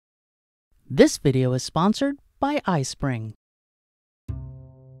This video is sponsored by iSpring.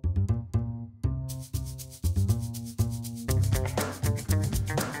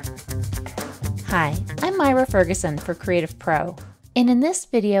 Hi, I'm Myra Ferguson for CreativePro, and in this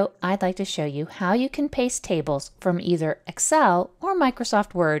video I'd like to show you how you can paste tables from either Excel or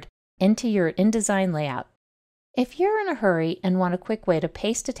Microsoft Word into your InDesign layout. If you're in a hurry and want a quick way to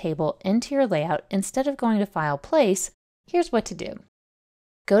paste a table into your layout instead of going to File, Place, here's what to do.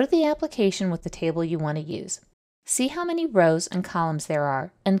 Go to the application with the table you want to use. See how many rows and columns there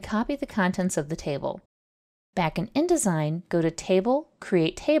are and copy the contents of the table. Back in InDesign, go to Table,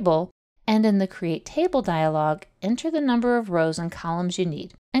 Create Table, and in the Create Table dialog, enter the number of rows and columns you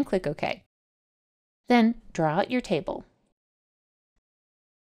need and click OK. Then draw out your table.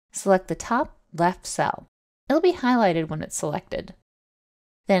 Select the top left cell. It'll be highlighted when it's selected.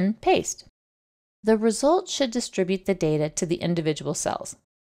 Then paste. The result should distribute the data to the individual cells.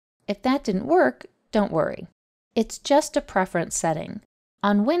 If that didn't work, don't worry. It's just a preference setting.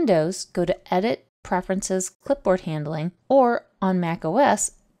 On Windows, go to Edit, Preferences, Clipboard Handling, or on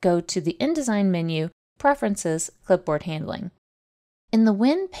macOS, go to the InDesign menu, Preferences, Clipboard Handling. In the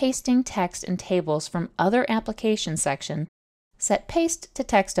When Pasting Text and Tables from Other Applications section, set Paste to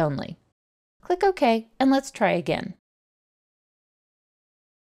Text Only. Click OK, and let's try again.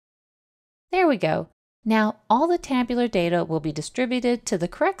 There we go. Now all the tabular data will be distributed to the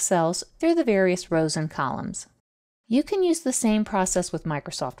correct cells through the various rows and columns. You can use the same process with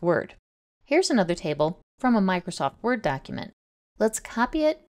Microsoft Word. Here's another table from a Microsoft Word document. Let's copy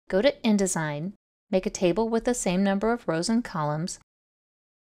it, go to InDesign, make a table with the same number of rows and columns,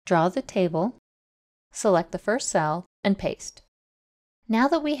 draw the table, select the first cell, and paste. Now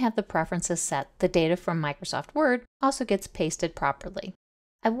that we have the preferences set, the data from Microsoft Word also gets pasted properly.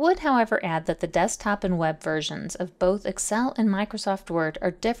 I would, however, add that the desktop and web versions of both Excel and Microsoft Word are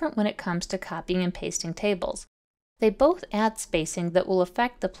different when it comes to copying and pasting tables. They both add spacing that will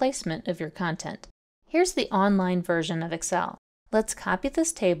affect the placement of your content. Here's the online version of Excel. Let's copy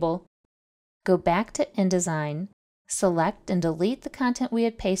this table, go back to InDesign, select and delete the content we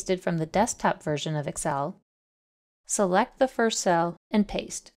had pasted from the desktop version of Excel, select the first cell, and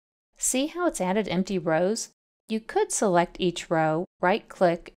paste. See how it's added empty rows? You could select each row,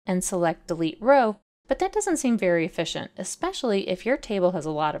 right-click, and select Delete Row, but that doesn't seem very efficient, especially if your table has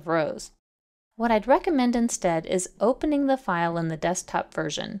a lot of rows. What I'd recommend instead is opening the file in the desktop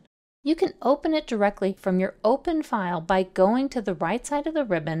version. You can open it directly from your Open file by going to the right side of the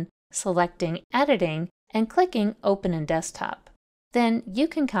ribbon, selecting Editing, and clicking Open in Desktop. Then you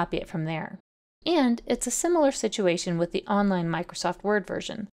can copy it from there. And it's a similar situation with the online Microsoft Word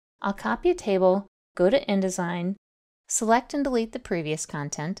version. I'll copy a table, go to InDesign, select and delete the previous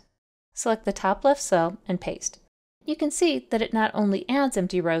content, select the top left cell, and paste. You can see that it not only adds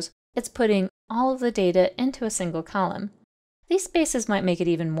empty rows, it's putting all of the data into a single column. These spaces might make it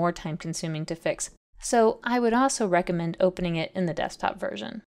even more time-consuming to fix, so I would also recommend opening it in the desktop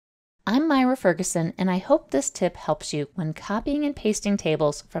version. I'm Myra Ferguson, and I hope this tip helps you when copying and pasting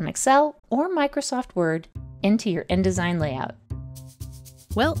tables from Excel or Microsoft Word into your InDesign layout.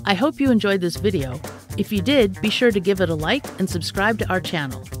 Well, I hope you enjoyed this video. If you did, be sure to give it a like and subscribe to our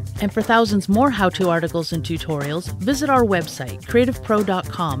channel. And for thousands more how-to articles and tutorials, visit our website,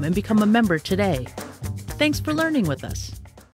 CreativePro.com, and become a member today. Thanks for learning with us.